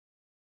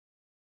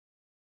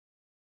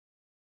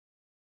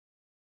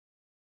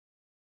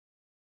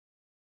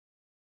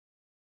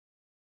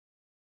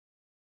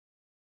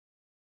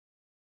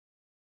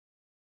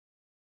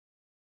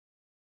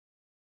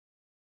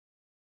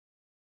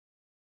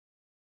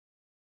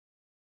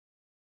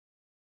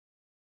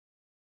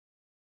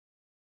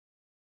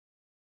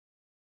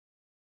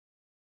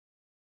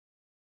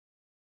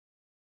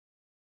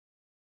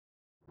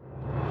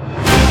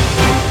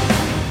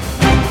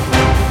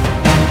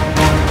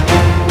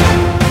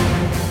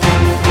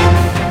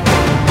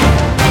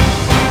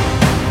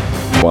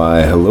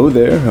Why, hello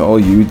there, all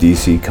you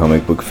DC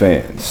comic book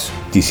fans,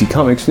 DC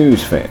Comics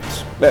news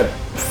fans,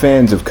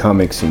 fans of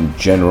comics in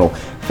general,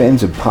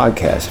 fans of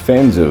podcasts,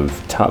 fans of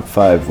top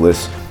 5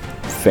 lists,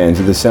 fans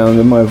of the sound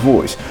of my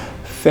voice,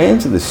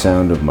 fans of the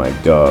sound of my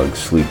dog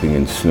sleeping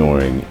and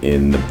snoring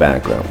in the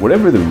background.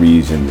 Whatever the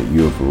reason that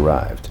you have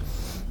arrived,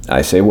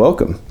 I say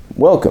welcome,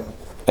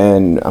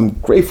 and I'm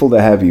grateful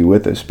to have you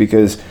with us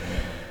because,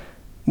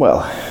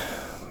 well,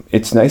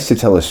 it's nice to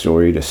tell a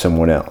story to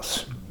someone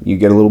else. You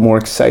get a little more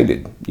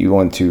excited. You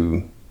want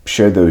to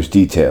share those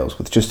details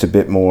with just a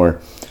bit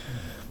more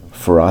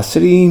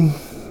ferocity,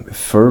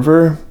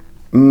 fervor.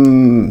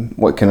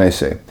 What can I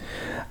say?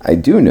 I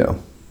do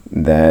know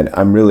that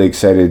I'm really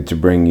excited to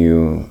bring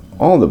you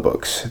all the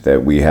books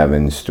that we have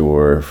in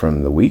store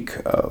from the week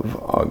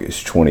of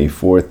August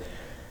 24th.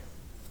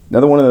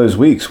 Another one of those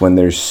weeks when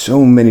there's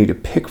so many to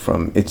pick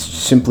from, it's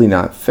simply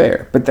not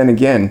fair. But then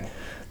again,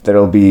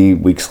 there'll be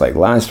weeks like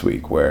last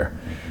week where,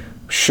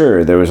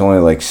 sure, there was only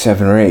like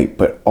 7 or 8,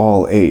 but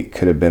all 8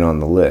 could have been on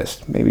the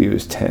list. Maybe it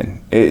was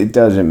 10. It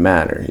doesn't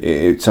matter.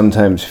 It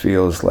sometimes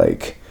feels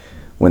like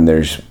when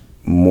there's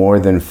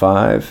more than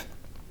 5,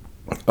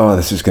 oh,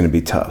 this is going to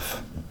be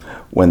tough.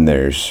 When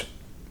there's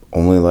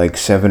only like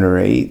 7 or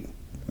 8,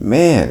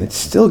 man, it's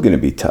still going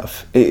to be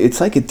tough. It's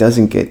like it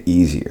doesn't get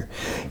easier.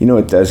 You know,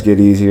 it does get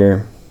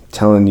easier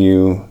telling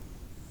you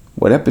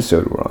what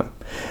episode we're on.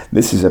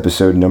 This is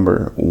episode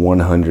number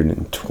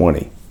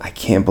 120. I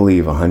can't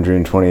believe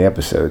 120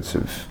 episodes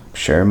of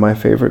sharing my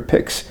favorite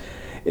picks.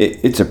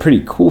 It's a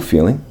pretty cool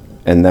feeling,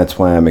 and that's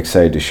why I'm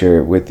excited to share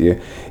it with you.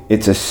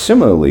 It's a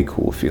similarly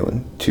cool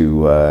feeling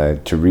to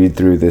read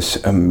through this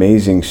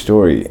amazing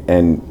story.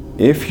 And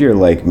if you're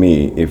like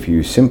me, if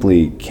you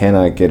simply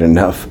cannot get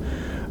enough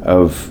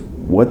of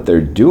what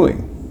they're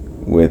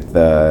doing with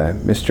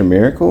Mr.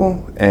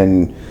 Miracle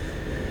and,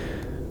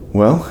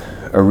 well,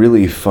 a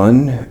really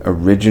fun,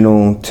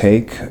 original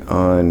take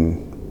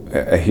on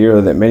a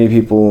hero that many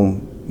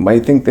people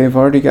might think they've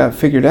already got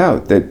figured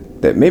out,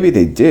 that maybe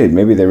they did.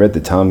 Maybe they read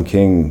the Tom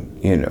King,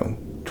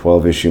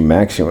 12-issue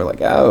maxi and were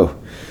like, oh,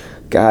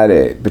 got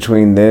it.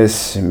 Between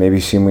this and maybe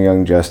Seymour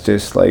Young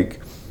Justice,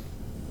 like,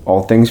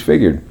 all things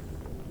figured.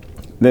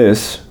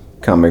 This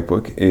comic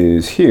book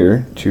is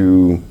here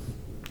to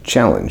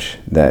challenge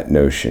that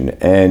notion,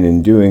 and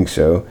in doing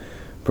so,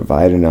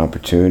 provide an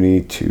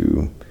opportunity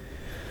to,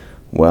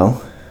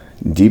 well,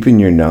 deepen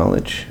your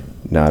knowledge,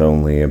 not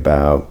only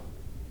about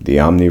the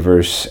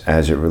Omniverse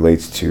as it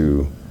relates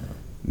to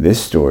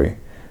this story,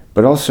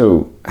 but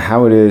also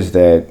how it is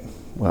that,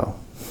 well,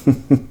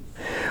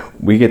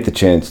 we get the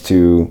chance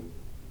to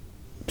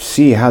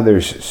see how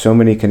there's so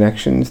many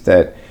connections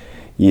that,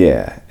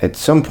 yeah, at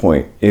some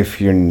point,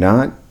 if you're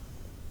not,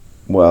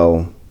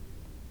 well,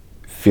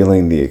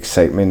 feeling the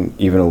excitement,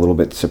 even a little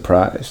bit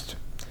surprised,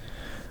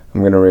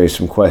 I'm going to raise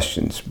some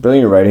questions.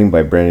 Brilliant writing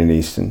by Brandon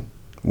Easton,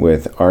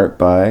 with art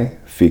by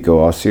Fico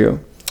Ossio.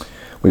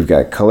 We've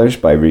got colors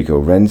by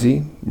Rico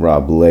Renzi,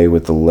 Rob Lay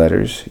with the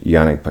letters,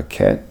 Yannick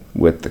Paquette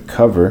with the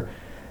cover,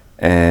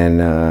 and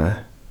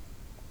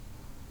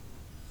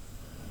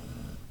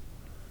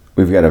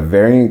we've got a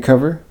variant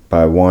cover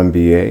by Juan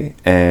B.A.,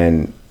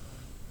 and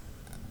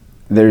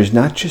there's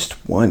not just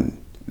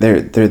one. They're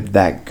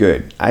that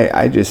good.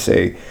 I just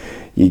say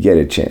you get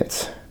a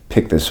chance.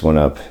 Pick this one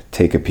up.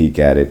 Take a peek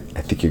at it. I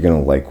think you're going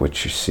to like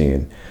what you're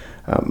seeing.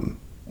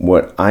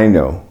 What I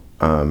know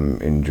I'm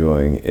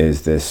enjoying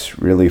is this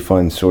really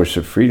fun Source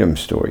of Freedom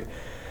story,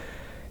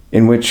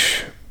 in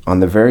which on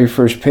the very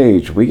first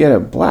page we get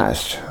a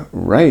blast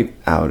right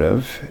out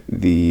of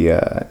the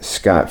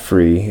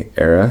Scott-free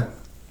era,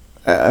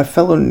 a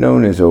fellow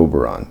known as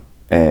Oberon,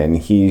 and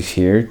he's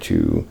here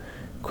to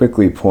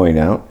quickly point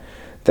out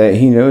that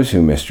he knows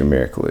who Mr.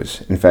 Miracle is.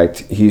 In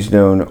fact, he's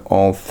known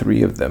all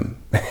 3 of them,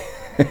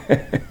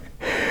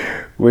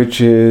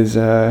 which is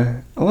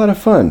a lot of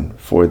fun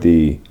for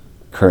the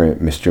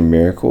current Mr.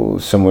 Miracle,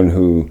 someone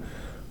who,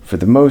 for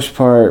the most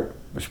part,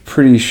 was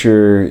pretty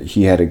sure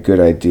he had a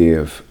good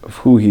idea of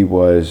who he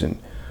was and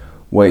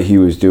what he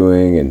was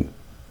doing and,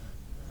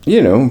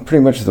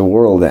 pretty much the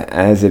world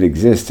as it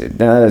existed.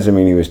 Now, that doesn't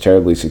mean he was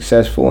terribly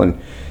successful, and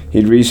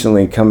he'd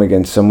recently come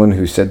against someone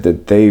who said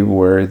that they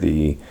were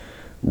the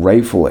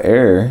rightful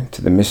heir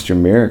to the Mr.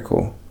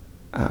 Miracle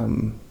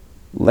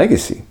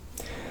legacy.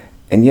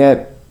 And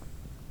yet,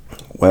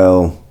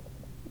 well,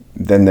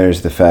 then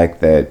there's the fact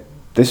that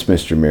this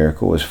Mr.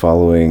 Miracle was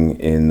following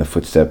in the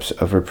footsteps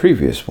of a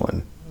previous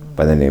one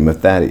by the name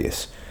of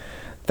Thaddeus.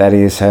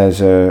 Thaddeus has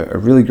a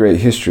really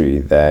great history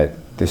that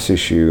this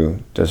issue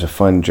does a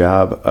fun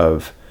job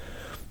of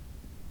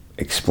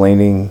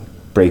explaining,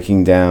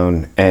 breaking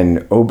down,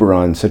 and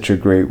Oberon's such a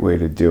great way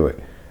to do it.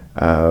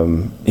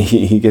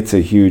 He gets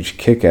a huge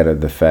kick out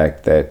of the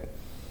fact that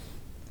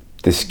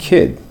this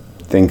kid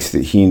thinks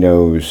that he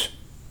knows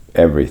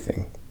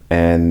everything,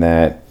 and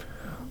that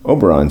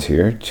Oberon's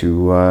here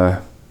to,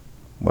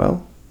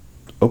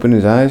 open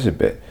his eyes a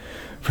bit.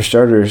 For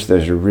starters,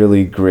 there's a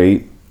really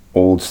great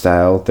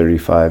old-style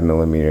 35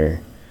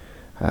 millimeter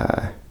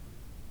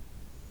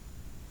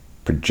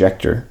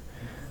projector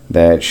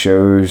that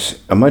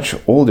shows a much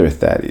older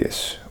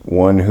Thaddeus,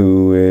 one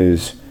who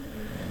is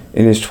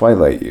in his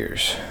twilight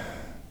years,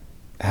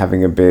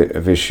 having a bit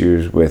of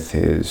issues with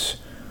his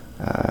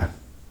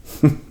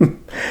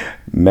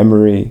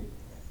memory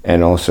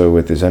and also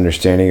with his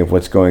understanding of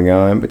what's going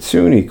on, but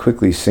soon he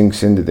quickly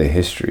sinks into the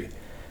history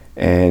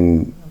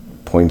and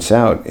points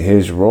out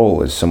his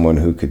role as someone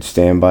who could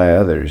stand by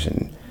others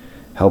and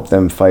help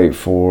them fight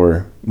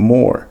for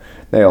more.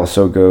 They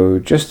also go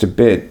just a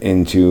bit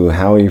into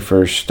how he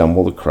first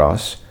stumbled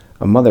across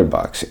a mother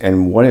box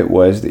and what it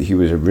was that he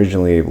was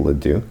originally able to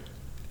do,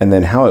 and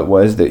then how it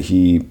was that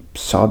he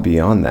saw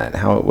beyond that,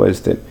 how it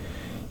was that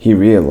he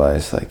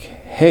realized, like,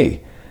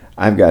 hey,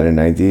 I've got an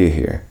idea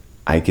here.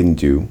 I can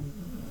do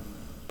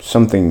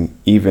something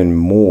even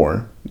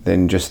more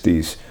than just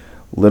these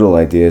little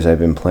ideas I've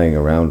been playing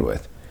around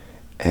with.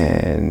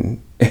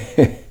 And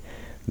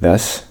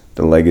thus,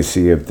 the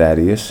legacy of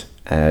Thaddeus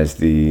as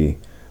the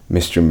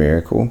Mr.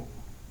 Miracle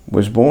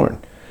was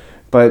born.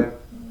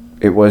 But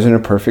it wasn't a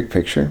perfect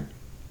picture.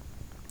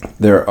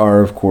 There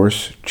are, of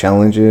course,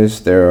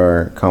 challenges, there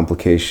are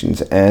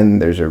complications,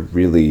 and there's a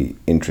really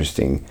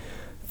interesting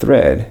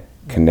thread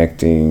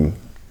connecting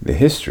the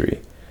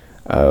history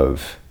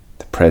of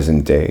the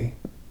present day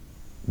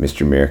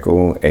Mr.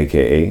 Miracle,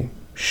 aka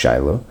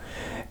Shiloh,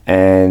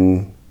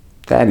 and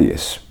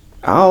Thaddeus.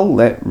 I'll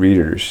let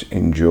readers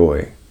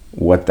enjoy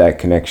what that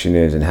connection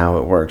is and how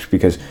it works,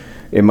 because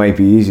it might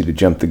be easy to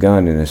jump the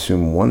gun and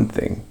assume one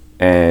thing,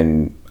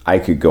 and I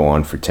could go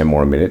on for 10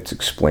 more minutes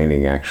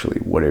explaining actually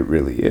what it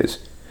really is.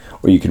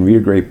 Or you can read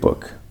a great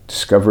book,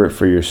 discover it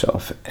for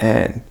yourself,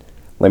 and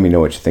let me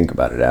know what you think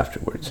about it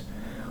afterwards.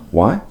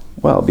 Why?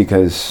 Well,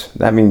 because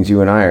that means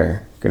you and I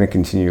are going to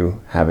continue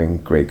having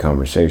great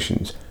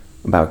conversations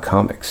about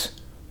comics.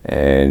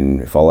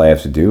 And if all I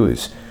have to do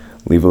is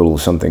leave a little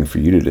something for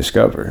you to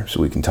discover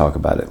so we can talk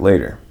about it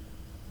later.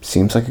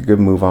 Seems like a good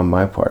move on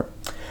my part.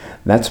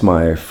 That's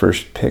my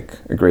first pick,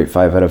 a great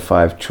 5 out of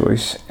 5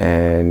 choice,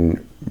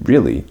 and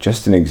really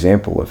just an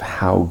example of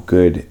how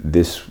good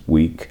this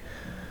week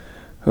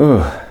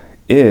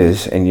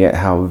is, and yet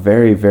how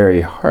very,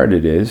 very hard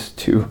it is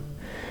to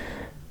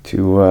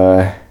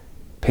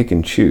pick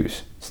and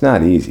choose. It's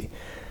not easy.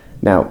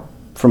 Now,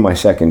 for my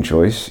second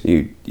choice,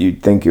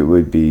 you'd think it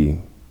would be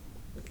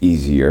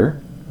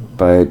easier,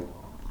 but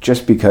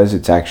just because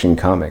it's Action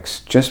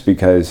Comics, just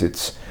because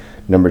it's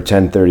number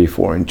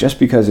 1034, and just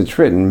because it's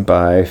written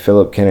by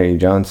Philip Kennedy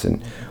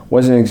Johnson,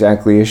 wasn't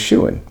exactly a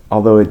shoo-in,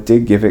 although it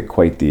did give it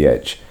quite the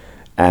edge.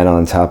 And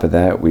on top of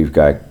that, we've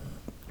got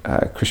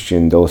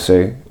Christian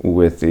Duce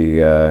with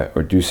the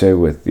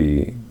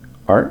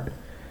art,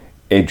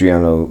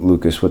 Adriano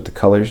Lucas with the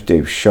colors,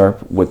 Dave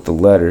Sharp with the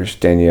letters,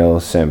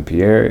 Danielle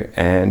Sampierre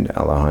and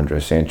Alejandro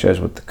Sanchez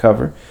with the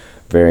cover,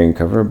 variant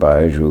cover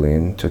by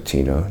Julian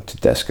Totino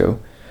Tedesco.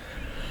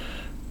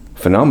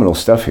 Phenomenal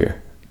stuff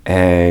here.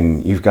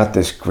 And you've got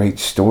this great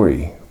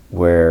story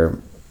where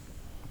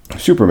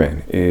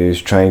Superman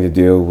is trying to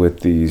deal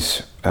with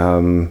these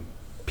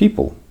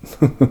people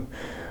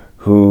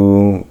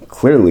who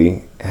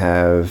clearly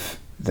have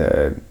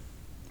the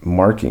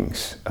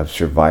markings of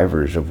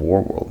survivors of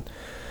Warworld.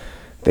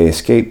 They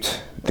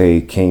escaped.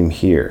 They came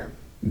here.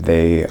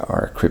 They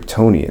are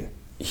Kryptonian.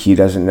 He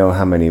doesn't know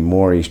how many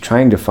more. He's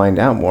trying to find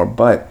out more,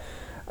 but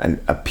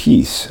a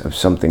piece of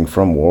something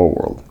from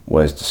Warworld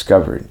was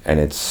discovered, and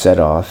it set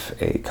off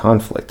a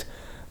conflict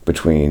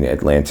between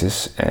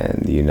Atlantis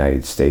and the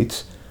United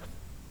States.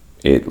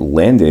 It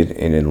landed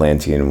in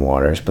Atlantean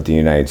waters, but the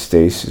United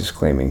States is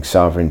claiming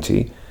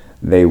sovereignty.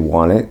 They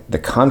want it. The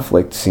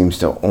conflict seems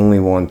to only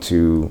want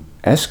to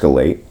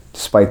escalate,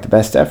 despite the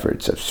best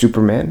efforts of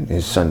Superman,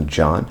 his son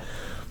John.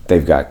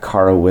 They've got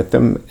Kara with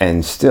them,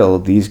 and still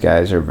these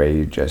guys are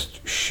ready to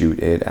just shoot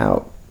it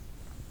out.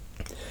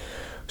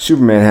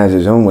 Superman has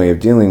his own way of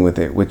dealing with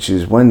it, which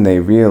is when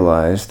they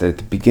realize that at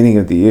the beginning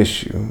of the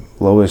issue,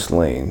 Lois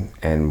Lane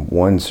and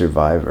one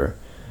survivor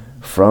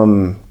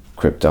from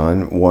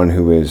Krypton, one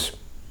who is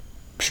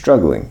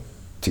struggling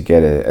to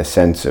get a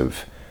sense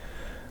of,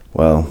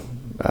 what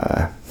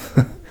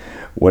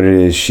it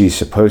is she's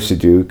supposed to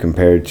do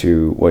compared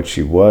to what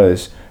she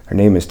was. Her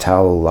name is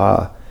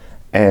Tal-La.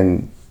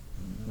 And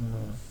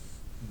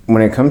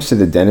when it comes to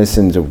the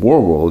denizens of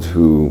Warworld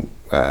who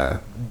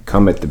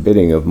come at the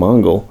bidding of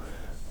Mongul,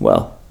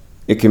 well,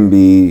 it can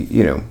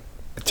be, a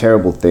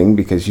terrible thing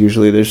because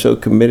usually they're so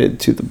committed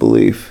to the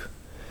belief.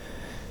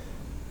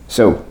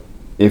 So,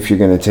 if you're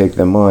going to take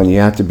them on, you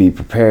have to be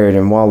prepared.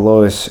 And while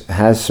Lois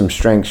has some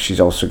strength, she's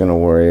also going to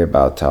worry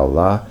about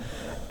Tal-La,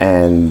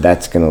 and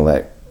that's going to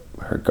let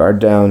her guard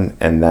down,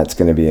 and that's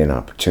going to be an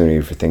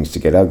opportunity for things to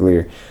get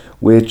uglier,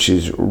 which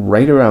is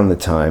right around the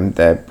time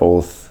that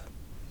both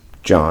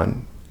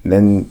John,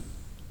 then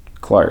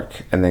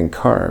Clark, and then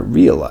Kara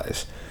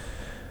realize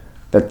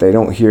that they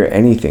don't hear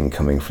anything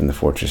coming from the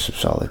Fortress of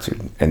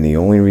Solitude. And the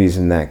only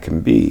reason that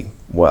can be,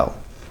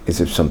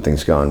 is if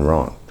something's gone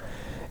wrong.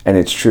 And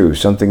it's true,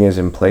 something is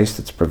in place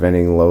that's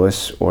preventing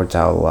Lois or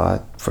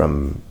Tal-La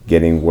from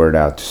getting word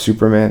out to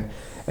Superman.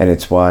 And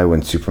it's why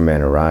when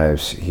Superman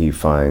arrives, he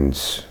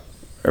finds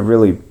a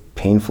really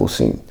painful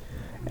scene.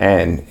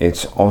 And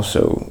it's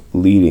also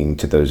leading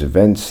to those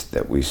events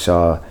that we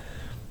saw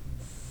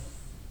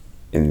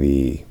in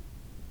the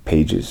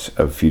pages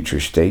of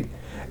Future State.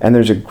 And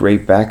there's a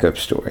great backup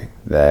story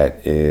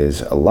that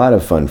is a lot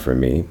of fun for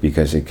me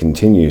because it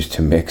continues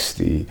to mix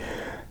the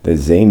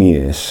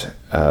zaniness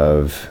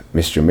of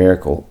Mr.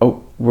 Miracle.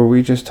 Oh, were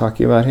we just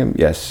talking about him?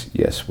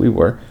 Yes, we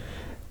were.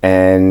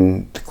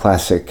 And the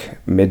classic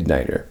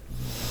Midnighter,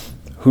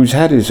 who's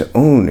had his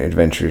own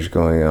adventures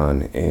going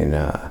on in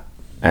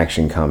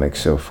Action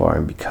Comics so far.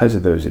 And because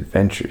of those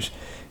adventures,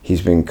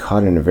 he's been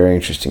caught in a very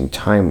interesting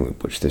time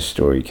loop, which this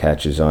story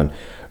catches on.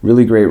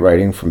 Really great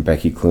writing from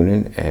Becky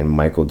Cloonan and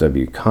Michael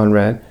W.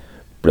 Conrad.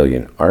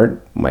 Brilliant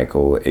art,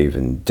 Michael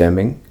Avon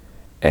Deming.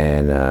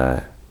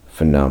 And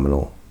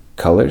phenomenal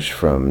colors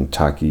from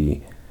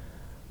Taki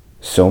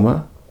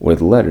Soma,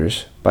 with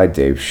letters by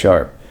Dave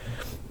Sharp.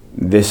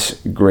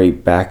 This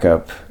great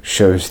backup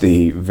shows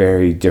the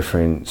very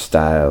different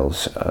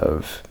styles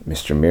of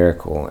Mr.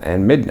 Miracle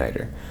and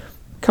Midnighter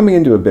coming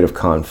into a bit of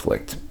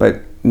conflict,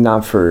 but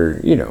not for,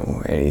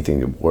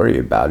 anything to worry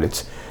about.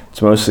 It's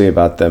mostly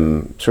about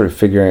them sort of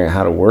figuring out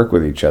how to work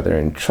with each other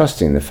and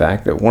trusting the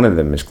fact that one of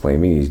them is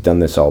claiming he's done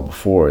this all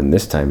before and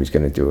this time he's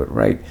going to do it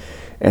right.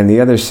 And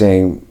the other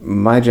saying,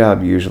 my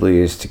job usually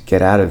is to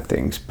get out of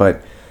things,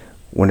 but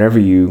whenever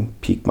you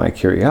pique my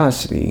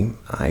curiosity,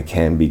 I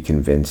can be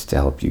convinced to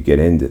help you get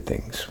into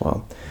things.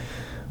 Well,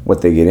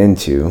 what they get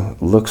into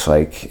looks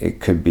like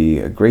it could be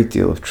a great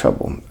deal of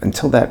trouble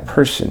until that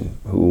person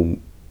who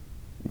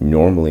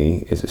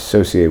normally is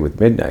associated with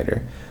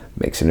Midnighter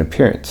makes an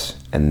appearance.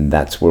 And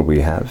that's where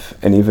we have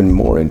an even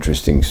more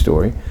interesting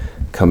story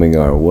coming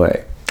our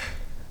way.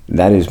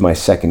 That is my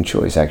second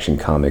choice, Action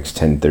Comics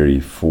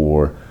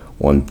 1034,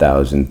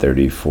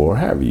 1034,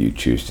 however you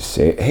choose to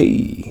say it.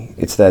 Hey,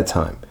 it's that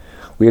time.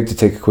 We have to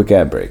take a quick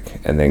ad break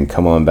and then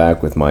come on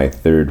back with my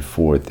third,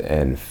 fourth,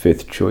 and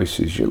fifth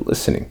choices. You're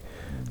listening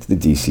to the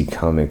DC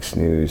Comics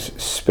News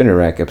Spinner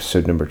Rack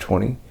episode number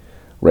 20,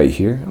 right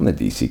here on the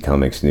DC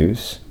Comics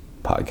News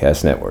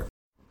Podcast Network.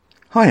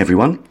 Hi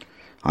everyone,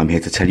 I'm here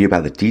to tell you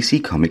about the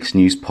DC Comics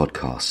News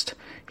Podcast.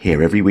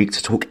 Here every week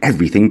to talk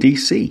everything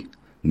DC.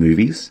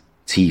 Movies,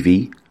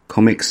 TV,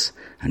 comics,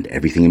 and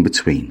everything in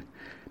between.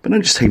 But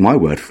don't just take my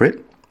word for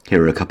it.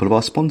 Here are a couple of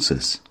our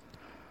sponsors.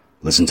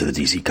 Listen to the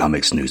DC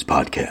Comics News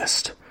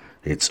Podcast.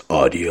 It's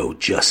audio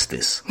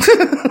justice.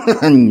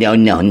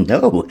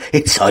 No.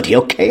 It's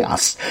audio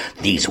chaos.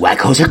 These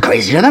wackos are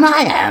crazier than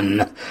I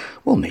am.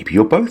 Well, maybe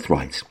you're both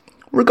right.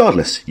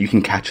 Regardless, you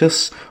can catch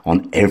us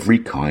on every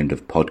kind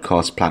of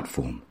podcast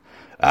platform.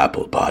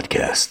 Apple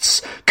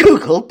Podcasts,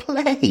 Google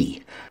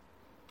Play,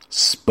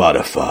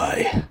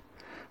 Spotify,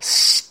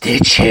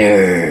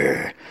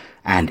 Stitcher,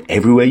 and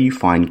everywhere you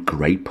find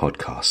great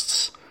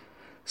podcasts.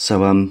 So,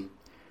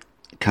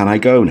 can I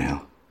go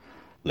now?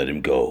 Let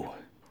him go.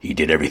 He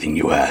did everything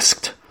you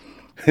asked.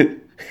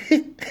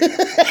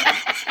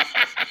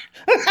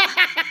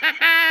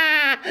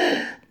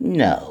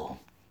 No.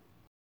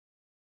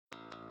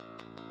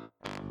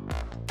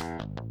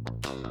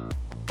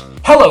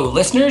 Hello,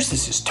 listeners.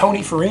 This is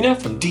Tony Farina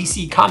from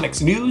DC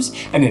Comics News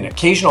and an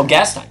occasional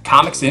guest on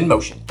Comics in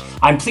Motion.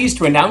 I'm pleased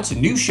to announce a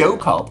new show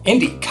called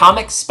Indie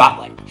Comics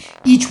Spotlight.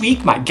 Each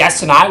week, my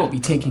guests and I will be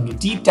taking a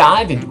deep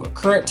dive into a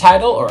current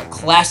title or a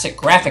classic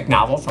graphic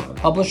novel from a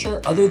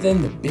publisher other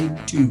than the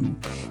big two.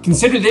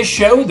 Consider this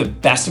show the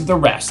best of the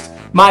rest.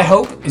 My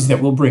hope is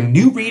that we'll bring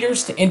new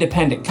readers to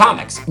independent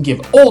comics and give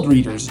old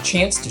readers a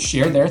chance to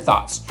share their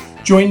thoughts.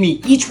 Join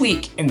me each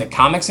week in the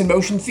Comics in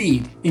Motion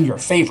feed in your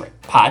favorite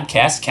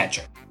podcast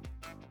catcher.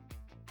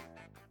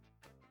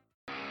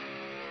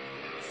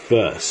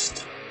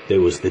 First,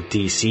 there was the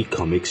DC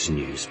Comics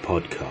News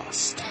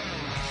Podcast.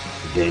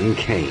 Then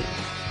came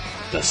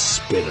the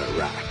Spinner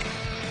Rack.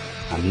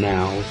 And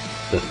now,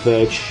 the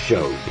third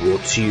show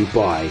brought to you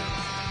by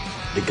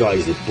the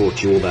guys that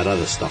brought you all that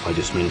other stuff I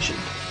just mentioned.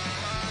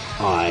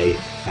 I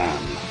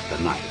Am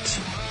the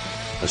Night.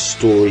 A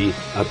story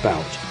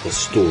about the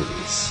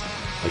stories.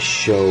 A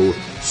show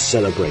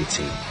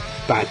celebrating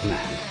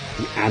Batman,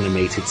 the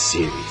animated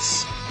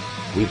series.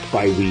 Week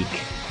by week,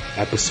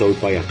 episode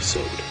by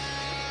episode.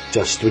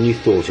 Just when you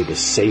thought it was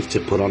safe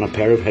to put on a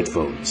pair of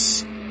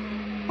headphones,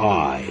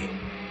 I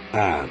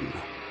am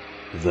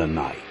the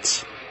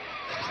Night.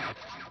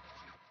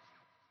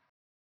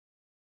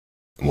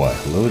 Why,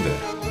 hello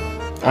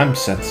there. I'm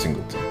Seth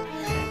Singleton,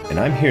 and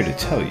I'm here to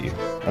tell you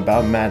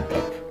about Mad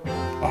Bub,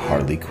 a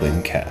Harley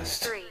Quinn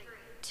cast. 3,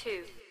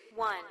 2,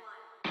 1.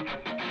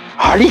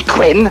 Harley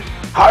Quinn?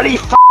 Harley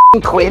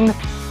f***ing Quinn?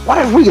 What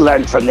have we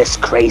learned from this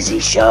crazy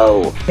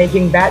show?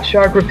 Making bat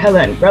shark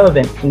repellent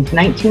relevant since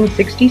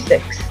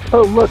 1966.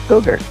 Oh, look,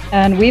 Ogre.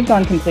 And we've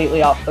gone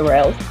completely off the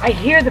rails. I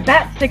hear the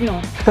bat signal.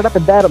 Put up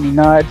a battle, me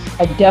nards.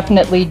 I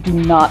definitely do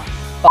not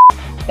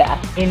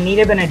that. In need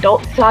of an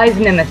adult-sized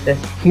nemesis.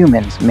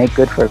 Humans make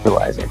good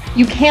fertilizer.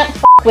 You can't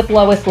with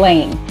Lois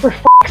Lane. For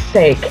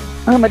sake.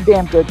 I'm a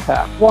damn good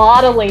cop.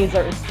 Lot of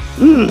lasers.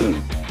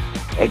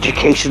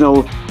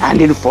 Educational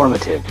and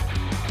informative.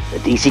 The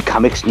DC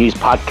Comics News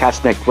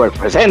Podcast Network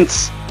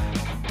presents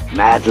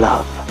Mad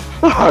Love,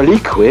 the Harley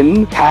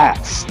Quinn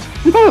cast.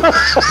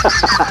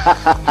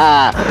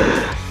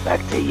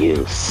 Back to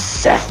you,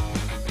 Seth.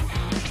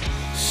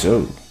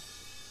 So,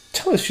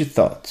 tell us your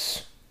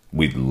thoughts.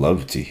 We'd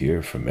love to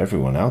hear from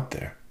everyone out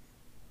there.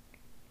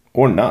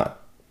 Or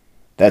not.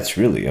 That's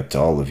really up to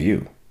all of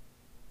you.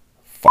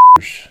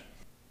 F***ers.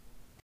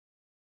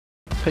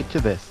 Picture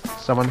this,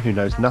 someone who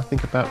knows nothing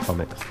about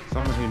comics.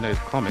 Someone who knows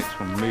comics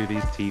from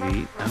movies,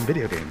 TV, and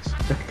video games.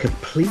 A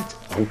complete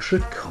Ultra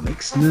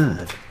Comics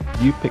nerd.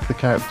 You pick the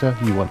character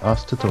you want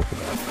us to talk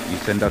about. You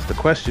send us the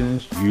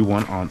questions you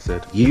want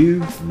answered.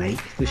 You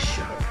make the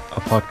show.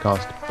 A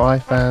podcast by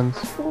fans,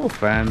 For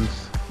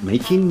fans.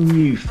 Making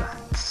new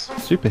fans.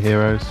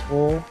 superheroes,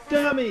 Or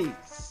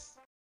dummies.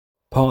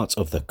 Part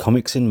of the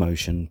Comics in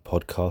Motion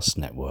podcast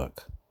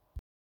network.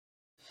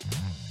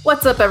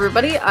 What's up,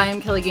 everybody? I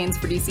am Kelly Gaines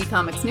for DC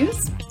Comics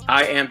News.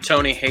 I am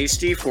Tony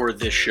Hasty for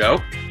this show.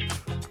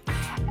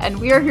 And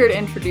we are here to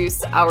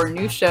introduce our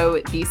new show,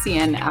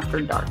 DCN After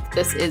Dark.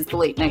 This is the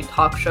late night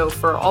talk show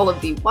for all of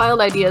the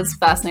wild ideas,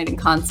 fascinating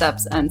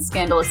concepts, and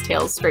scandalous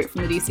tales straight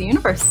from the DC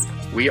universe.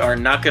 We are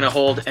not going to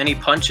hold any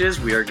punches.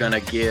 We are going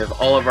to give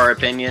all of our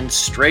opinions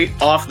straight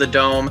off the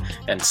dome,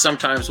 and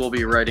sometimes we'll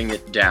be writing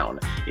it down.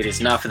 It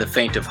is not for the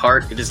faint of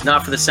heart. It is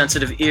not for the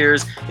sensitive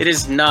ears. It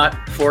is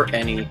not for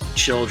any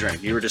children.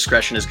 Viewer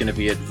discretion is going to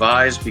be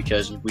advised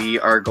because we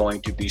are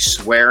going to be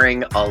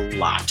swearing a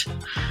lot.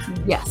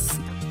 Yes.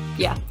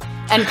 Yeah.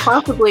 And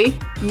possibly,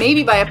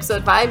 maybe by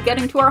episode 5,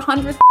 getting to our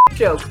 100th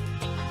joke.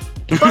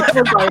 But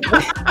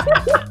regardless.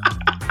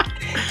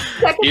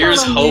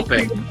 Here's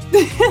hoping.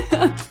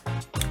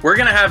 We're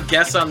going to have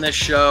guests on this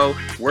show.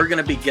 We're going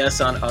to be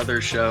guests on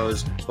other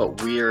shows,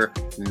 but we're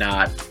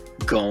not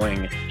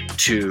going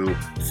to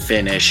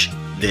finish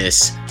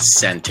this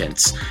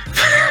sentence.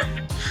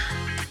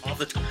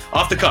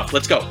 Off the cuff.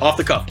 Let's go. Off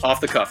the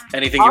cuff.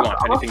 Anything you want.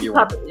 Anything you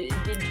want.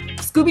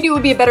 Scooby-Doo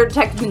would be a better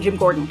detective than Jim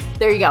Gordon.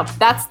 There you go.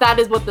 That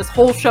is what this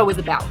whole show is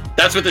about.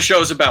 That's what the show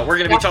is about. We're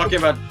going to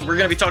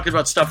be talking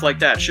about stuff like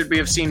that. Should we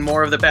have seen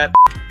more of the Bat?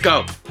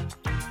 Go.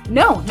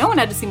 No one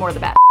had to see more of the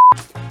Bat.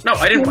 No,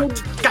 I didn't want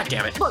to. God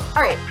damn it. Look,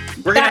 all right.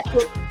 That's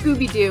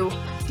Scooby-Doo,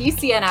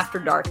 DCN After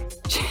Dark.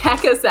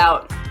 Check us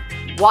out.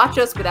 Watch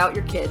us without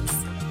your kids.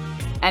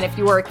 And if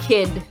you are a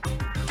kid,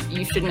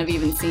 you shouldn't have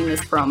even seen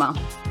this promo.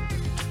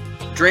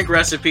 Drink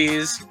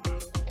recipes,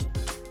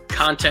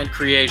 content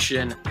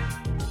creation,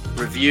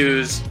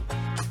 reviews,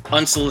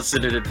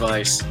 unsolicited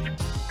advice,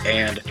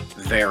 and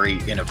very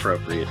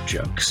inappropriate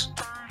jokes.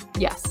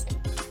 Yes.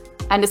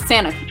 And a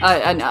Santa,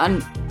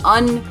 an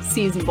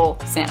unseasonable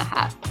Santa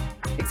hat.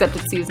 Except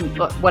it's seasoned,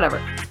 whatever.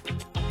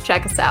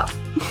 Check us out.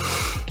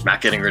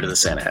 Not getting rid of the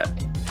Santa hat.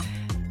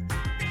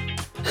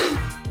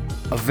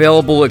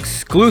 Available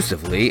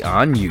exclusively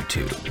on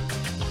YouTube.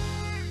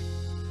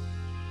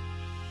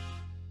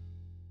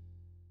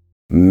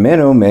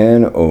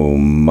 Man, oh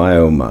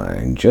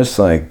my, just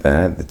like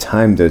that, the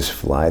time does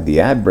fly, the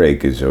ad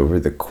break is over,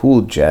 the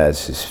cool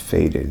jazz has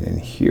faded,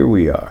 and here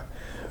we are,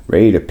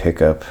 ready to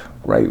pick up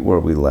right where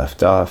we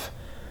left off.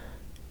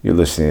 You're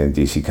listening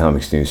to DC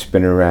Comics News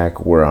Spinner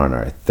Rack. We're on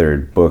our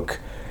third book.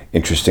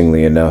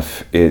 Interestingly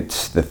enough,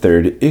 it's the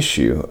third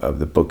issue of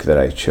the book that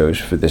I chose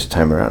for this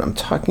time around. I'm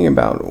talking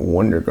about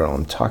Wonder Girl.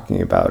 I'm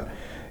talking about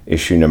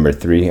issue number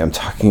 3. I'm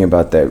talking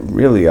about that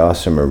really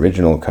awesome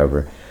original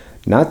cover.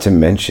 Not to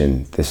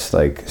mention this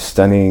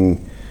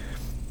stunning,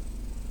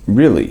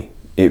 really,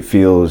 it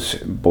feels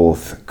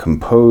both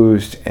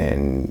composed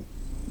and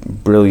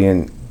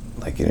brilliant,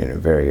 in a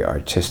very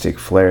artistic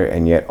flair,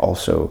 and yet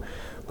also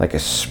like a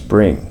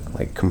spring,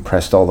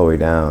 compressed all the way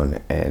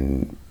down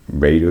and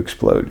ready to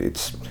explode.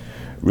 It's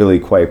really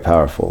quite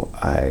powerful.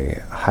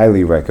 I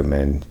highly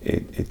recommend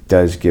it. It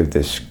does give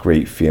this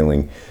great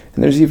feeling.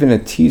 And there's even a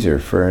teaser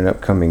for an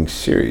upcoming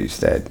series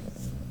that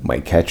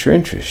might catch your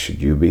interest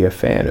should you be a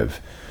fan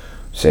of,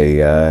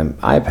 say,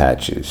 eye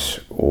patches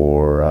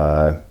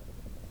or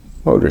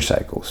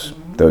motorcycles.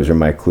 Those are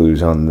my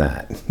clues on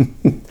that.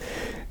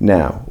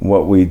 Now,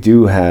 what we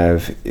do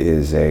have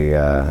is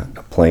a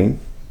plane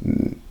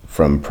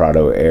from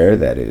Prado Air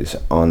that is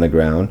on the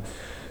ground.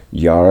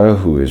 Yara,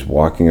 who is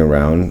walking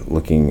around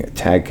looking a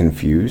tad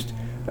confused.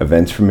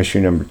 Events from issue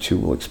number 2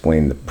 will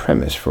explain the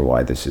premise for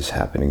why this is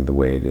happening the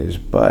way it is.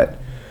 But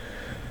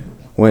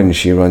when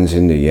she runs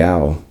into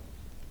Yao,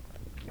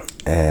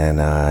 and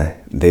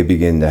they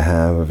begin to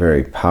have a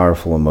very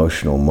powerful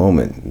emotional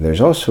moment, there's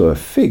also a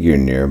figure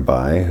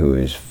nearby who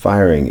is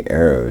firing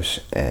arrows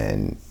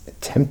and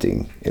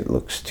attempting, it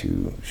looks,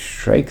 to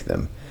strike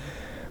them.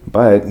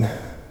 But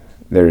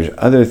there's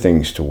other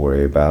things to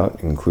worry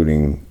about,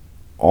 including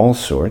all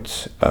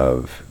sorts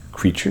of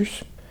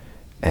creatures,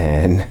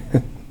 and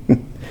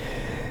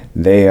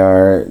they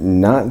are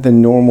not the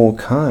normal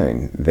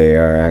kind. They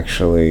are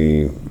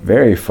actually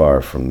very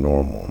far from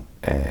normal,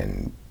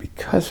 and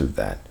because of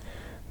that,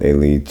 they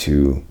lead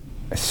to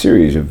a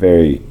series of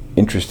very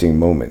interesting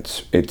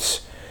moments.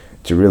 It's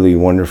a really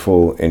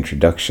wonderful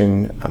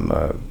introduction. I'm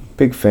a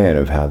big fan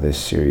of how this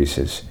series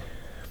has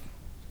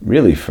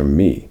really, for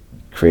me,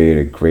 created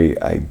a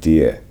great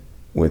idea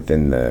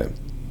within the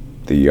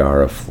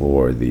Yara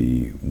Flor,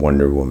 the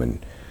Wonder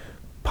Woman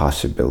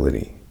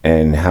possibility,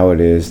 and how it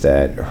is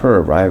that her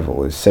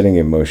arrival is setting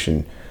in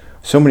motion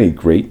so many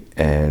great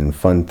and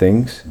fun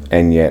things,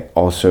 and yet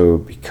also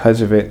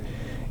because of it,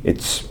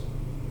 it's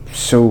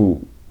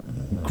so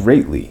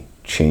greatly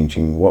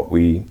changing what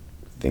we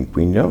think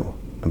we know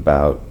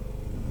about,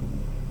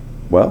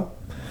 well,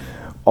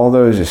 all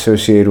those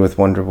associated with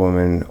Wonder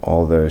Woman,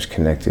 all those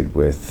connected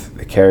with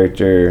the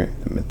character,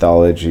 the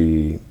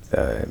mythology,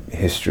 the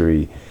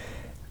history.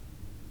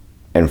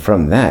 And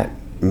from that,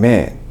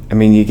 man, I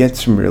mean, you get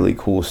some really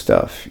cool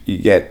stuff. You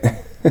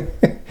get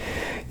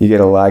you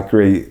get a lot of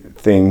great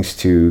things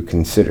to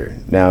consider.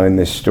 Now, in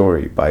this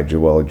story by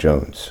Joelle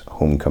Jones,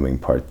 Homecoming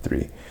Part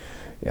 3,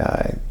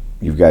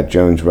 you've got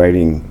Jones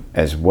writing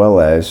as well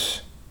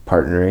as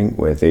partnering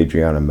with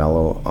Adriana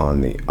Mello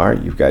on the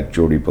art. You've got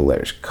Jordi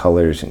Belaire's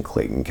colors and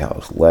Clayton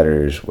Cowles'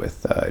 letters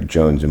with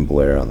Jones and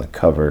Belaire on the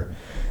cover,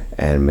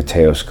 and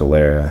Matteo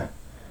Scalera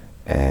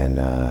and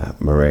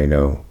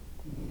Moreno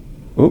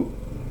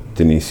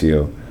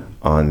Dionisio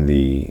on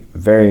the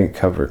variant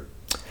cover.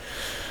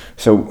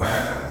 So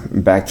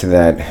back to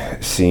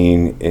that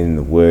scene in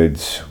the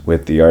woods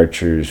with the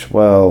archers.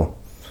 Well,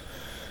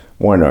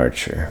 one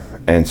archer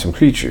and some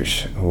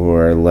creatures who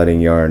are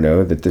letting Yara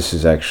know that this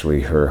is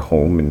actually her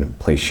home and a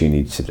place she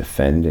needs to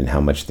defend, and how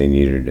much they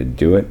need her to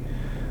do it.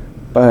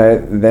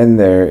 But then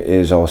there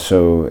is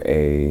also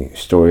a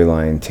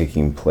storyline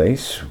taking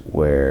place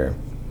where,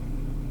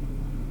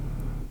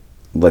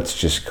 let's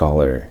just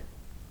call her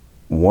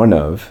one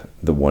of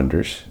the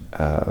Wonders,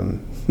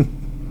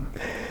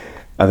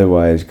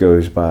 otherwise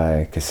goes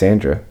by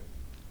Cassandra,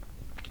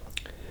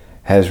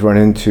 has run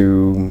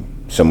into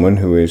someone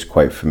who is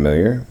quite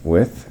familiar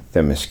with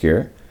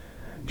Themyscira.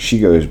 She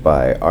goes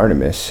by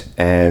Artemis,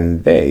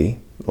 and they,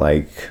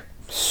 like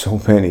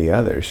so many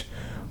others,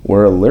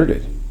 were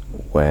alerted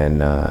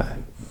when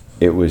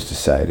it was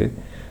decided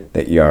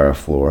that Yara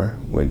Flor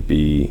would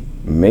be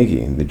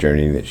making the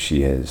journey that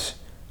she has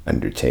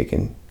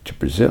undertaken to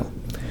Brazil.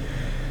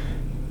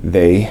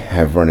 They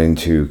have run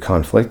into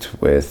conflict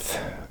with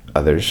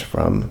others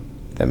from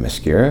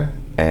Themyscira,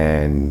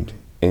 and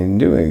in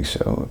doing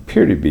so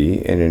appear to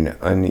be in an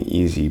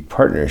uneasy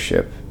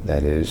partnership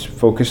that is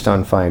focused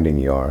on finding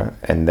Yara,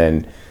 and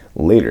then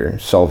later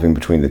solving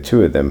between the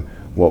two of them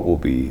what will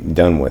be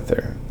done with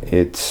her.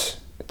 It's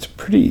a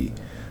pretty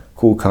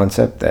cool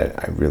concept that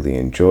I really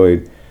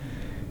enjoyed.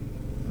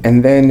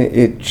 And then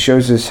it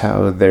shows us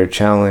how their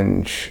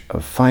challenge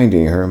of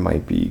finding her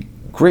might be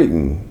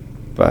greatened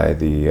by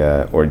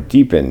the, or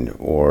deepened,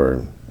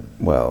 or,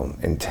 well,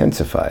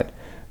 intensified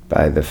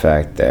by the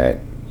fact that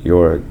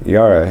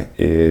Yara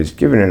is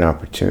given an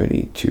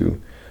opportunity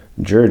to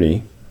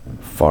journey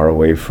far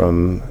away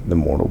from the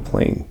mortal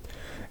plane,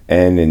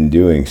 and in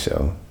doing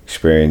so,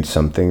 experience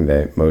something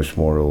that most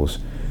mortals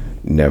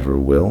never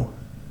will.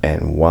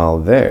 And while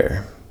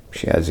there,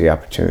 she has the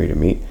opportunity to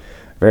meet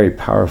a very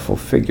powerful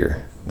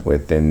figure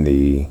within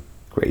the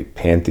great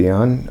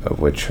pantheon of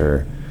which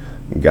her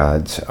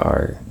gods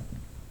are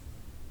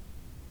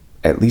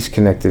at least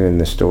connected in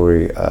the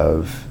story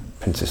of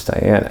Princess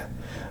Diana.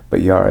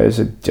 But Yara is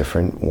a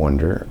different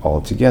wonder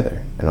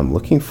altogether, and I'm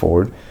looking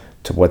forward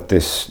to what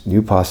this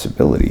new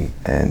possibility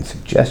and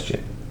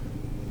suggestion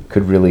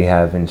could really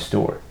have in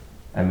store.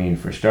 I mean,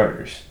 for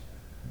starters,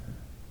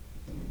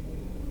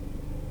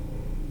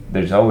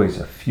 there's always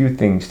a few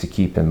things to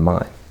keep in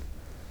mind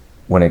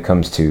when it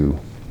comes to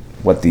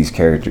what these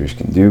characters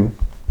can do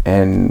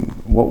and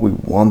what we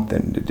want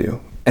them to do.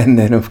 And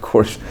then, of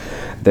course,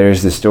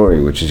 there's the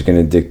story, which is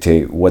going to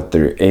dictate what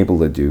they're able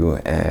to do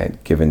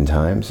at given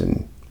times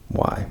and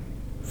why.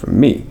 For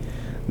me,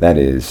 that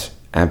is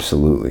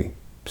absolutely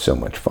so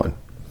much fun.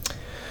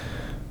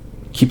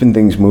 Keeping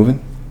things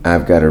moving,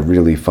 I've got a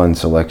really fun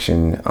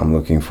selection I'm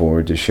looking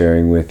forward to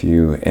sharing with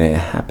you, and it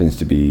happens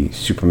to be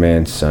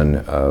Superman, Son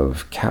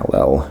of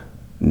Kal-El,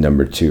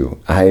 #2.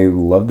 I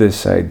love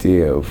this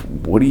idea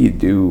of what do you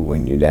do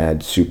when your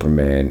dad's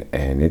Superman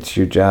and it's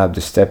your job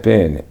to step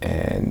in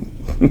and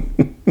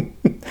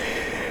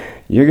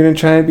you're going to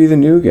try and be the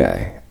new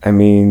guy. I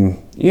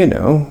mean, you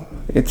know,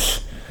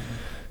 it's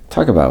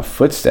talk about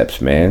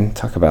footsteps, man.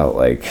 Talk about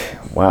like,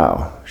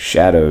 wow,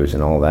 shadows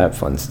and all that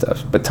fun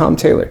stuff. But Tom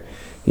Taylor,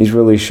 he's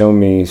really shown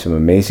me some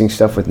amazing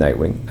stuff with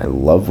Nightwing. I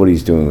love what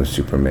he's doing with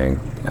Superman,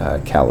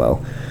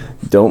 Kal-El.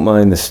 Don't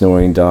mind the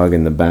snoring dog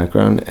in the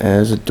background,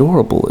 as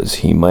adorable as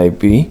he might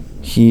be.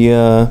 He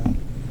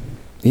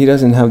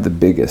doesn't have the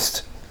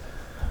biggest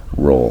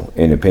role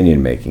in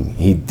opinion making.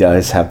 He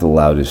does have the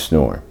loudest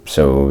snore,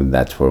 so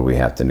that's where we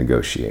have to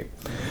negotiate.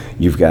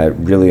 You've got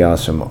really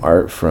awesome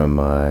art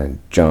from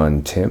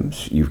John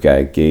Timms. You've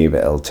got Gabe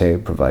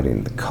Elte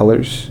providing the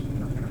colors,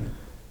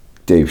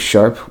 Dave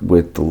Sharp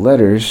with the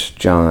letters,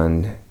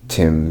 John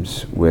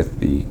Timms with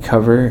the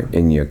cover,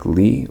 Inyuk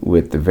Lee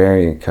with the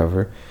variant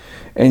cover.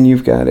 And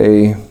you've got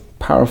a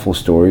powerful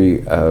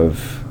story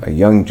of a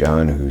young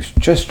John who's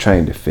just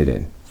trying to fit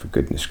in, for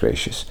goodness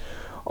gracious.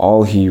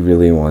 All he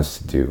really wants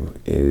to do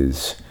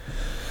is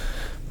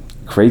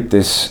create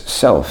this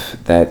self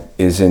that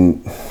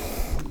isn't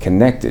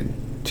connected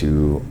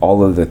to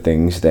all of the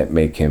things that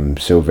make him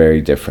so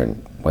very different,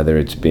 whether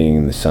it's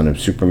being the son of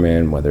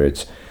Superman, whether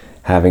it's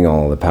having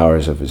all the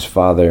powers of his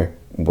father,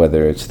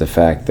 whether it's the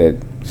fact that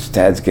his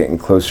dad's getting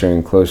closer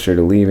and closer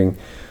to leaving.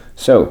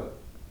 So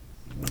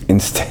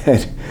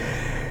instead,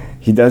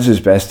 he does his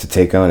best to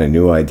take on a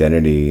new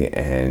identity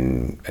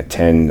and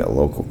attend a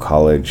local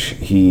college.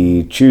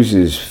 He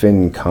chooses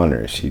Finn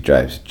Connors. He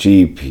drives a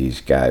Jeep.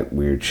 He's got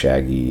weird,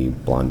 shaggy,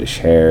 blondish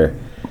hair.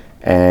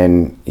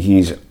 And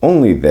he's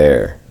only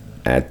there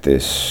at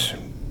this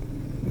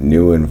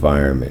new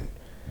environment.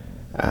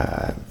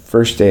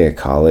 First day of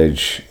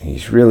college,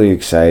 he's really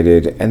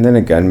excited, and then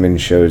a gunman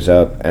shows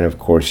up, and of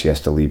course he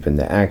has to leap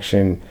into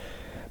action.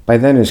 By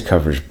then his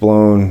cover's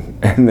blown,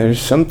 and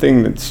there's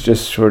something that's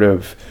just sort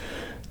of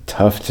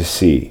tough to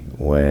see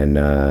when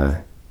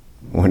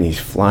he's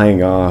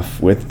flying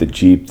off with the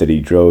Jeep that he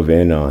drove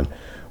in on,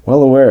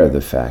 well aware of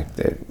the fact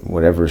that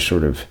whatever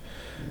sort of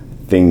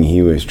thing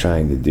he was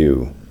trying to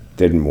do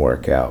didn't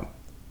work out.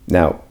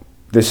 Now,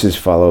 this is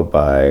followed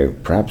by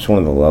perhaps one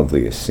of the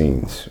loveliest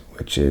scenes,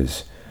 which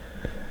is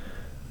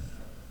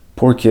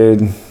poor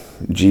kid,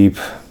 Jeep,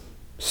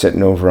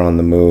 sitting over on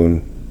the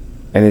moon,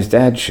 and his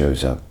dad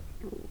shows up.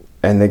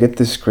 And they get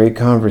this great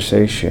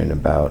conversation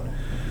about,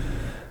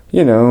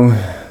 you know,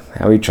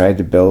 how he tried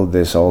to build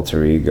this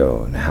alter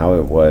ego and how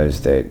it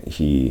was that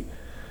he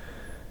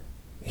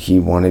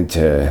wanted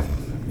to,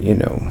 you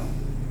know,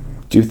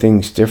 do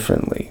things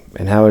differently,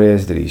 and how it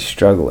is that he's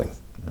struggling,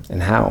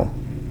 and how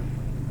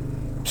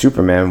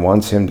Superman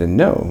wants him to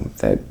know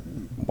that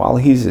while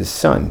he's his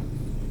son,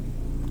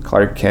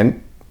 Clark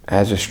Kent,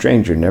 as a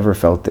stranger, never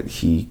felt that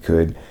he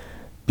could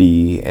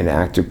be an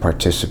active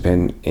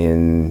participant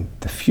in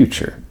the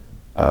future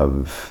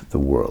of the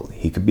world.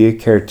 He could be a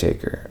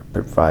caretaker, a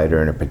provider,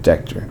 and a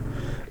protector,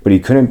 but he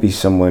couldn't be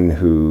someone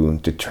who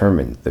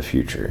determined the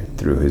future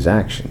through his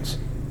actions.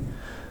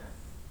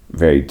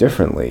 Very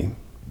differently,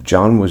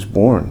 John was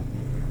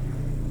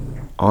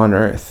born on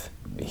Earth.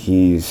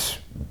 He's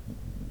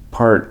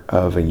part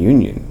of a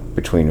union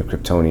between a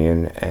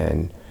Kryptonian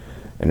and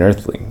an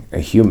Earthling, a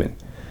human.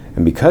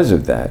 And because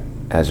of that,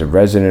 as a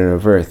resident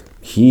of Earth,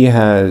 he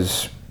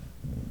has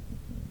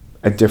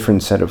a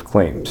different set of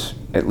claims,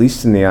 at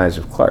least in the eyes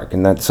of Clark,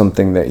 and that's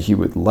something that he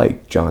would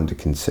like John to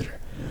consider.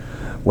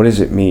 What does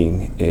it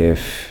mean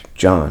if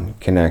John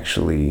can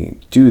actually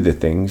do the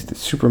things that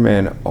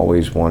Superman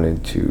always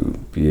wanted to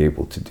be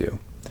able to do?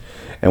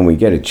 And we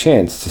get a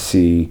chance to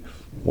see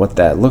what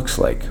that looks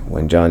like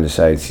when John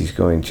decides he's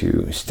going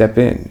to step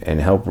in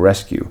and help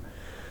rescue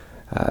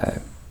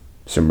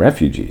some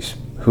refugees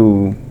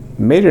who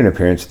made an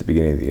appearance at the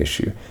beginning of the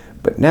issue,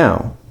 but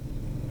now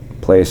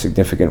play a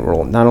significant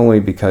role, not only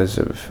because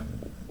of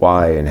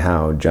why and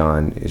how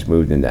John is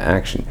moved into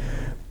action,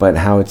 but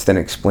how it's then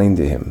explained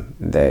to him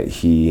that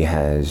he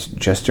has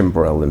just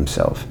embroiled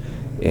himself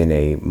in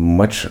a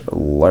much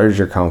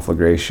larger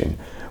conflagration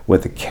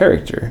with a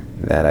character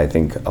that I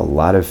think a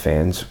lot of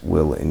fans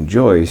will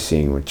enjoy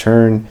seeing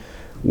return.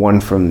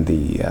 One from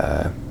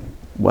the,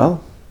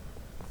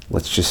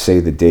 let's just say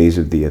the days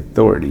of the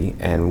Authority,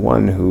 and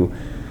one who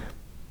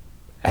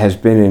has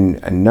been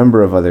in a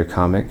number of other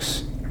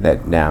comics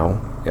that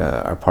now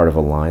are part of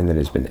a line that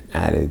has been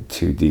added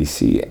to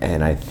DC,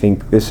 and I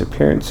think this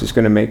appearance is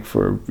going to make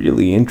for a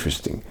really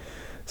interesting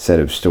set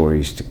of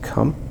stories to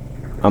come.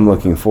 I'm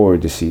looking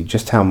forward to see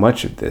just how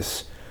much of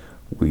this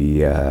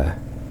we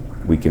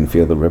can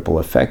feel the ripple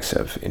effects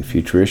of in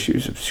future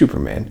issues of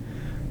Superman,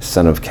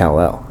 Son of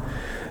Kal-El.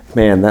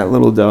 Man, that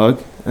little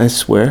dog, I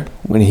swear,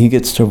 when he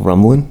gets to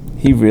rumbling,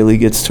 he really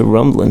gets to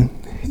rumbling.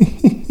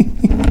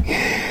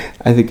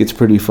 I think it's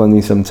pretty funny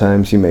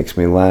sometimes. He makes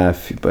me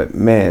laugh. But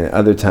man,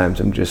 other times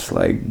I'm just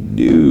like,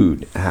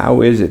 dude,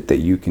 how is it that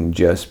you can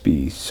just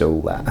be so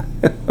loud?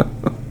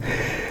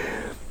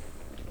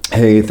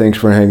 Hey, thanks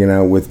for hanging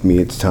out with me.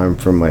 It's time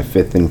for my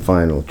fifth and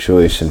final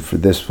choice. And for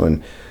this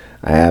one,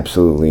 I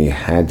absolutely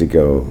had to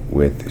go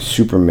with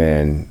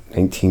Superman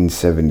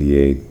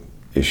 1978,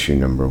 issue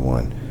number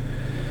 1.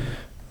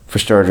 For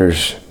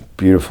starters,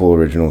 beautiful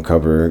original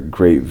cover,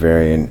 great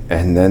variant.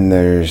 And then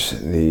there's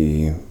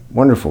the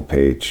wonderful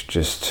page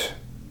just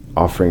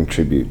offering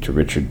tribute to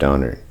Richard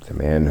Donner, the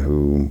man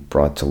who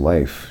brought to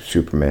life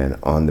Superman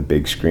on the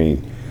big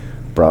screen,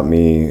 brought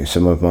me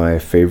some of my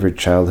favorite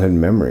childhood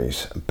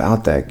memories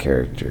about that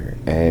character,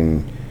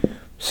 and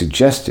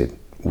suggested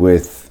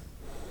with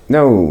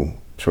no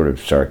sort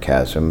of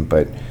sarcasm,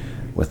 but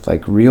with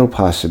like real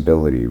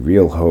possibility,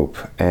 real hope,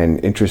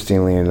 and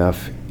interestingly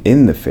enough,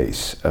 in the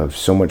face of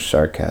so much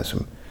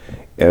sarcasm,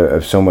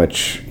 of so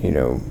much,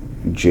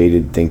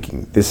 jaded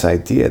thinking, this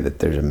idea that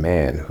there's a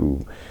man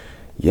who,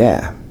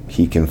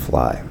 he can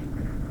fly,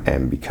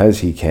 and because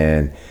he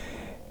can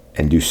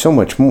and do so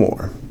much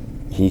more,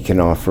 he can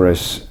offer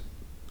us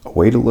a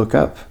way to look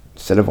up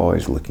instead of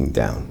always looking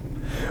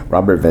down.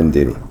 Robert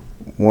Venditti,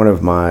 one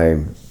of my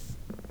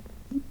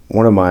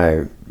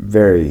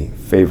very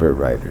favorite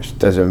writers,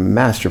 does a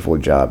masterful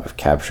job of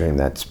capturing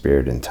that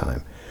spirit in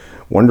time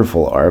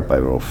wonderful art by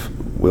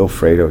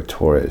Wilfredo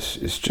Torres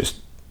is just,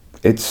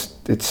 it's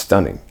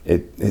stunning.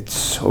 It's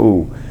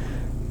so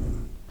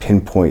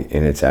pinpoint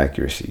in its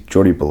accuracy.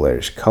 Jordi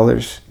Belaire's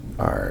colors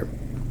are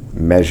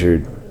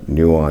measured,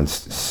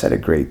 nuanced, set a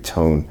great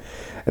tone.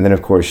 And then,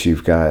 of course,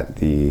 you've got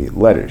the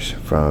letters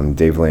from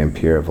Dave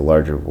Lampier of A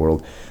Larger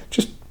World,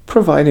 just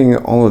providing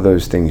all of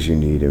those things you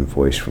need in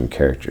voice from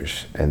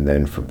characters. And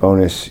then for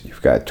bonus,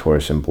 you've got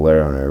Torres and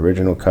Belaire on our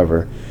original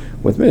cover,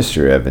 with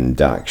Mr. Evan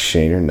Doc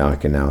Shaner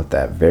knocking out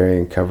that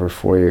variant cover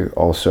for you,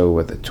 also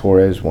with the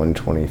Torres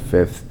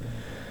 125th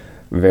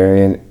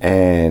variant.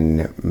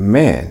 And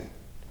man,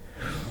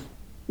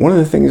 one of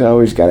the things I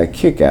always got a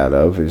kick out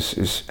of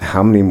is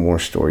how many more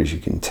stories you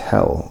can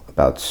tell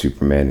about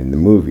Superman in the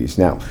movies.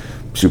 Now,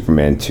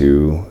 Superman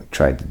 2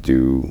 tried to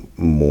do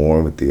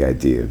more with the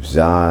idea of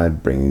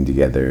Zod, bringing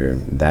together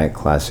that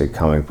classic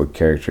comic book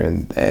character,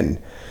 and then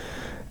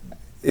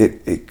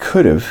it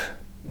could have,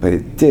 but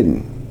it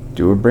didn't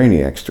do a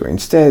Brainiac story.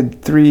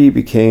 Instead, 3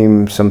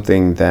 became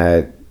something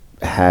that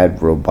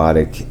had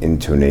robotic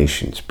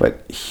intonations.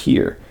 But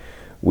here,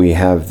 we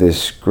have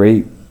this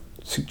great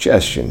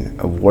suggestion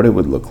of what it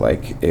would look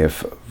like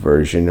if a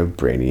version of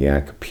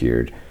Brainiac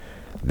appeared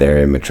there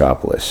in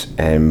Metropolis.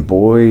 And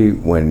boy,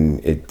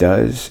 when it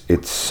does,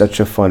 it's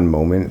such a fun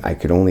moment. I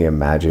could only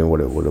imagine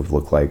what it would have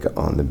looked like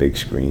on the big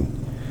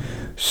screen.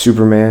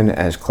 Superman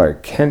as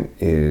Clark Kent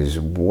is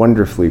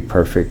wonderfully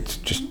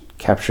perfect, just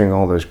capturing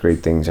all those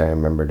great things I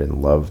remembered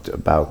and loved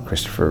about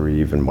Christopher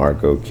Reeve and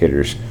Margot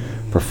Kidder's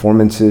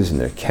performances and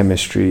their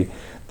chemistry,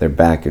 their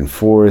back and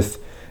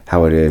forth,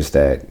 how it is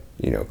that,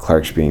 you know,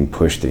 Clark's being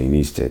pushed and he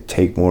needs to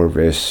take more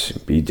risks,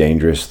 be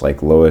dangerous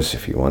like Lois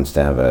if he wants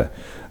to have a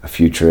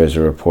future as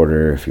a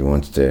reporter, if he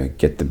wants to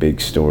get the big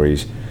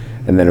stories.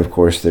 And then, of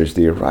course, there's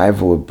the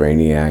arrival of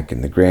Brainiac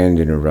and the grand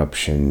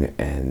interruption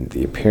and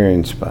the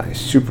appearance by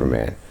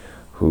Superman,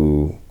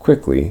 who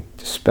quickly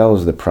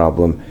dispels the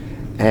problem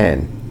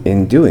and,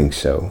 in doing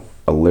so,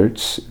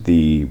 alerts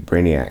the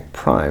Brainiac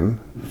Prime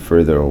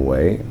further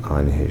away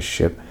on his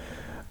ship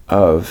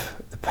of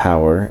the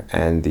power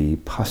and the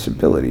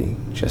possibility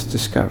just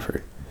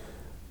discovered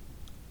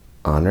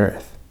on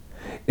Earth.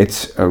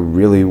 It's a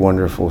really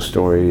wonderful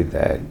story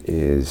that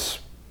is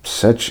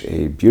such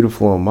a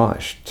beautiful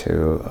homage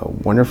to a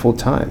wonderful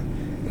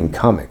time in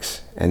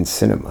comics and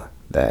cinema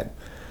that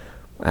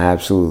I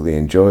absolutely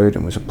enjoyed,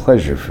 and was a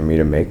pleasure for me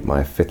to make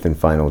my 5th and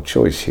final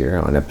choice here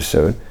on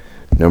episode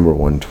number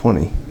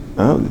 120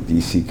 of the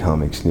DC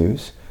Comics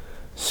News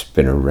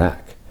Spinner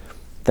Rack.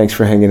 Thanks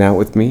for hanging out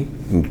with me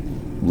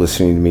and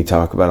listening to me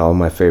talk about all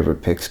my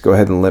favorite picks. Go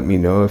ahead and let me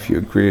know if you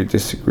agree or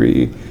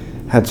disagree,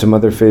 had some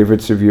other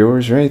favorites of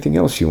yours, or anything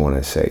else you want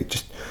to say.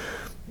 Just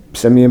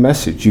send me a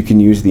message. You can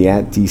use the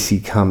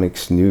 @DC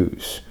Comics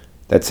News.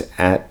 That's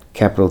at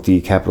capital D,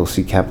 capital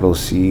C, capital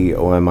C,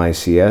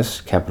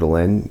 OMICS, capital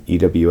N,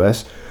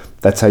 EWS.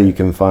 That's how you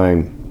can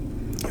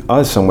find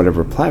us on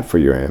whatever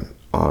platform you're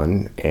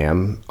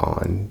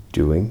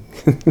doing.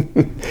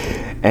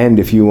 And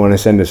if you want to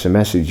send us a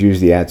message, use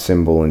the @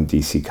 symbol in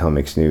DC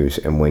Comics News.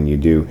 And when you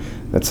do,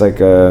 that's like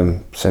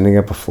sending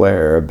up a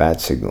flare or a bat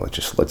signal. It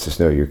just lets us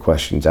know your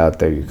questions out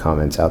there, your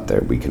comments out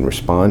there. We can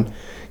respond,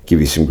 give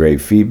you some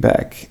great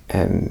feedback,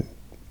 and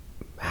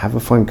have a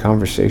fun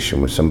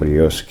conversation with somebody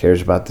else who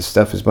cares about this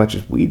stuff as much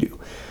as we do.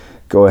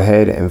 Go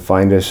ahead and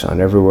find us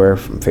on everywhere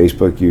from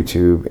Facebook,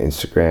 YouTube,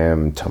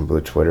 Instagram,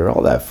 Tumblr, Twitter,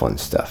 all that fun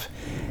stuff.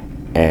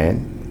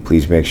 And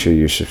please make sure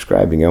you're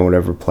subscribing on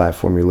whatever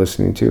platform you're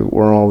listening to.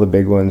 We're all the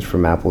big ones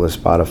from Apple to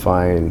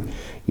Spotify and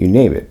you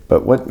name it.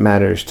 But what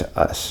matters to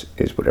us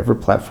is whatever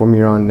platform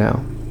you're on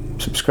now,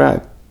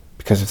 subscribe.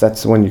 Because if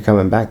that's the one you're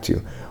coming back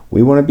to,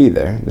 we want to be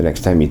there the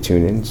next time you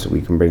tune in so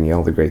we can bring you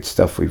all the great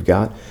stuff we've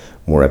got.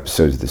 More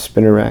episodes of the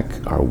Spinner Rack,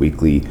 our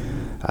weekly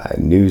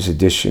news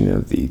edition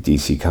of the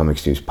DC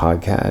Comics News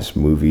podcast,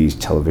 movies,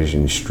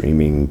 television,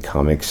 streaming,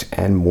 comics,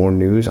 and more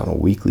news on a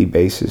weekly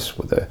basis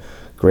with a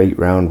great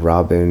round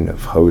robin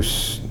of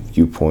hosts,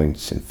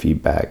 viewpoints, and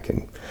feedback,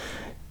 and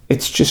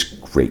it's just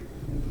great.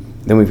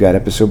 Then we've got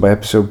episode by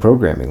episode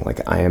programming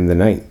like I Am the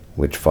Night,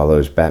 which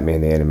follows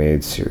Batman the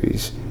Animated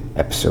Series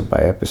episode by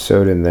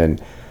episode, and then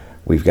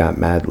we've got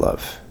Mad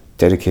Love,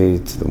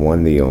 dedicated to the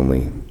one, the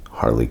only,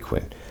 Harley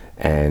Quinn,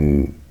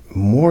 and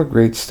more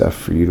great stuff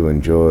for you to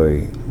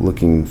enjoy,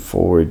 looking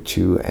forward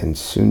to, and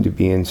soon to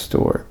be in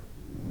store.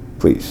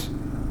 Please,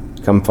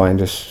 come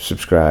find us,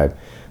 subscribe,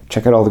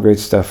 check out all the great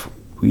stuff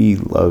we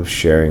love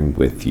sharing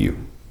with you.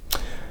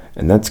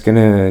 And that's going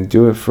to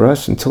do it for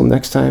us. Until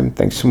next time,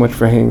 thanks so much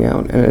for hanging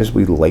out. And as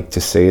we like to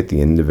say at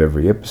the end of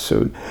every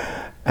episode,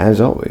 as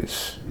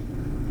always,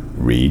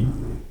 read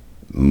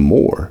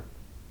more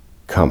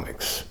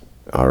comics.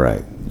 All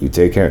right, you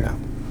take care now.